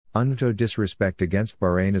UNWTO disrespect against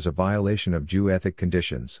Bahrain is a violation of Jew ethic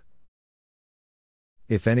conditions.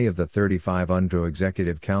 If any of the 35 UNWTO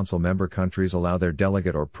Executive Council member countries allow their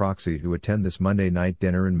delegate or proxy to attend this Monday night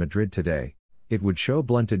dinner in Madrid today, it would show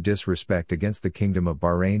blunted disrespect against the Kingdom of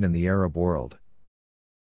Bahrain and the Arab world.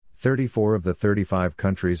 34 of the 35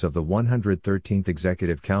 countries of the 113th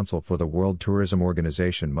Executive Council for the World Tourism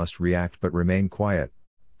Organization must react but remain quiet,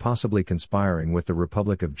 possibly conspiring with the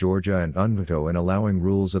Republic of Georgia and UNWTO in allowing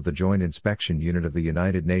rules of the Joint Inspection Unit of the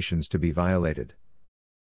United Nations to be violated.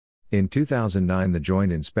 In 2009, the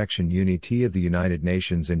Joint Inspection Unit of the United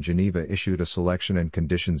Nations in Geneva issued a selection and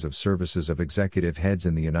conditions of services of executive heads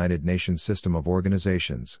in the United Nations system of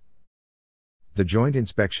organizations. The Joint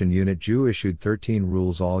Inspection Unit JU issued 13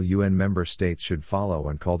 rules all UN member states should follow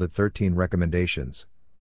and called it 13 recommendations.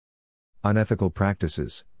 Unethical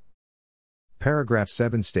practices. Paragraph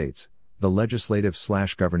 7 states, the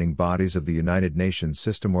legislative/governing bodies of the United Nations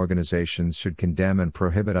system organizations should condemn and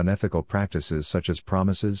prohibit unethical practices such as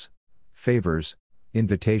promises, favors,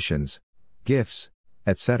 invitations, gifts,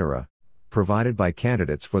 etc., provided by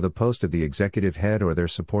candidates for the post of the executive head or their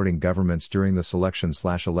supporting governments during the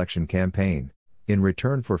selection/election campaign, in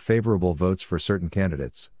return for favorable votes for certain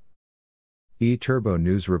candidates. E-Turbo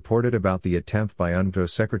News reported about the attempt by UNWTO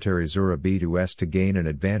Secretary Zurab Itous to gain an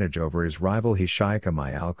advantage over his rival Sheikh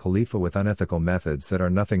Ahmed Al Khalifa with unethical methods that are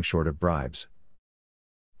nothing short of bribes.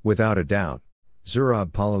 Without a doubt,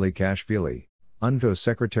 Zurab Palalikashvili, UNWTO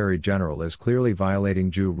Secretary General, is clearly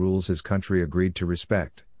violating Jew rules his country agreed to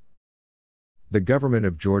respect. The government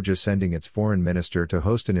of Georgia sending its foreign minister to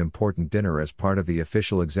host an important dinner as part of the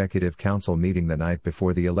official Executive Council meeting the night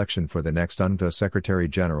before the election for the next UNWTO Secretary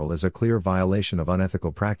General is a clear violation of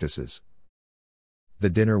unethical practices. The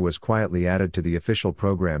dinner was quietly added to the official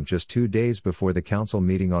program just 2 days before the Council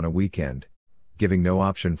meeting on a weekend, giving no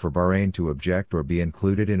option for Bahrain to object or be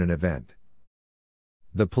included in an event.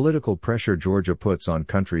 The political pressure Georgia puts on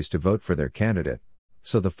countries to vote for their candidate,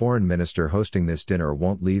 so the foreign minister hosting this dinner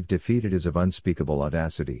won't leave defeated, is of unspeakable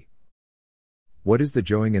audacity. What is the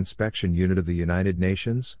Joint Inspection Unit of the United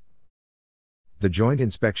Nations? The Joint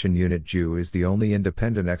Inspection Unit JU is the only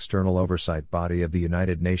independent external oversight body of the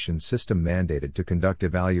United Nations system mandated to conduct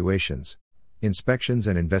evaluations, inspections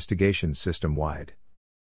and investigations system-wide.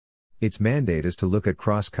 Its mandate is to look at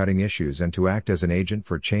cross-cutting issues and to act as an agent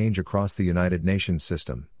for change across the United Nations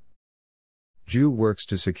system. JU works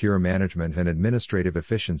to secure management and administrative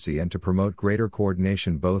efficiency and to promote greater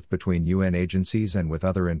coordination both between UN agencies and with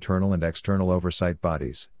other internal and external oversight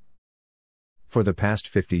bodies. For the past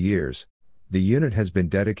 50 years, the unit has been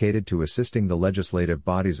dedicated to assisting the legislative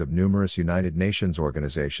bodies of numerous United Nations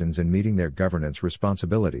organizations in meeting their governance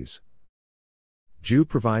responsibilities. JU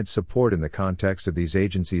provides support in the context of these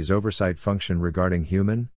agencies' oversight function regarding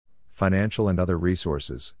human, financial and other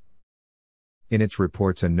resources. In its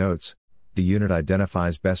reports and notes, the unit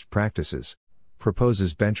identifies best practices,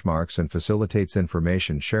 proposes benchmarks and facilitates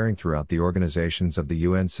information sharing throughout the organizations of the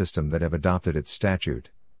UN system that have adopted its statute.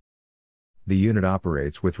 The unit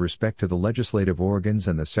operates with respect to the legislative organs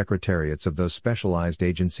and the secretariats of those specialized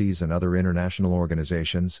agencies and other international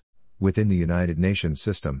organizations, within the United Nations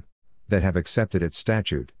system, that have accepted its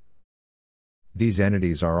statute. These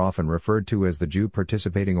entities are often referred to as the JU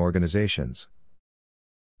participating organizations.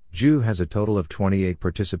 JU has a total of 28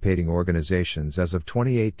 participating organizations as of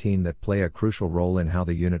 2018 that play a crucial role in how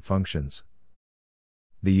the unit functions.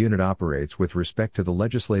 The unit operates with respect to the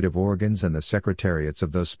legislative organs and the secretariats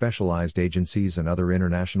of those specialized agencies and other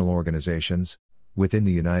international organizations, within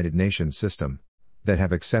the United Nations system, that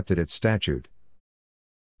have accepted its statute.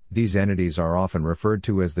 These entities are often referred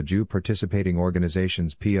to as the JU participating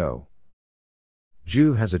organizations (PO).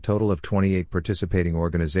 JU has a total of 28 participating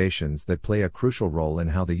organizations that play a crucial role in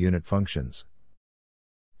how the unit functions.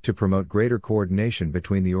 To promote greater coordination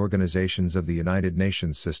between the organizations of the United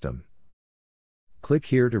Nations system. Click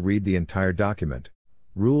here to read the entire document,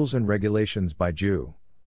 Rules and Regulations by JU.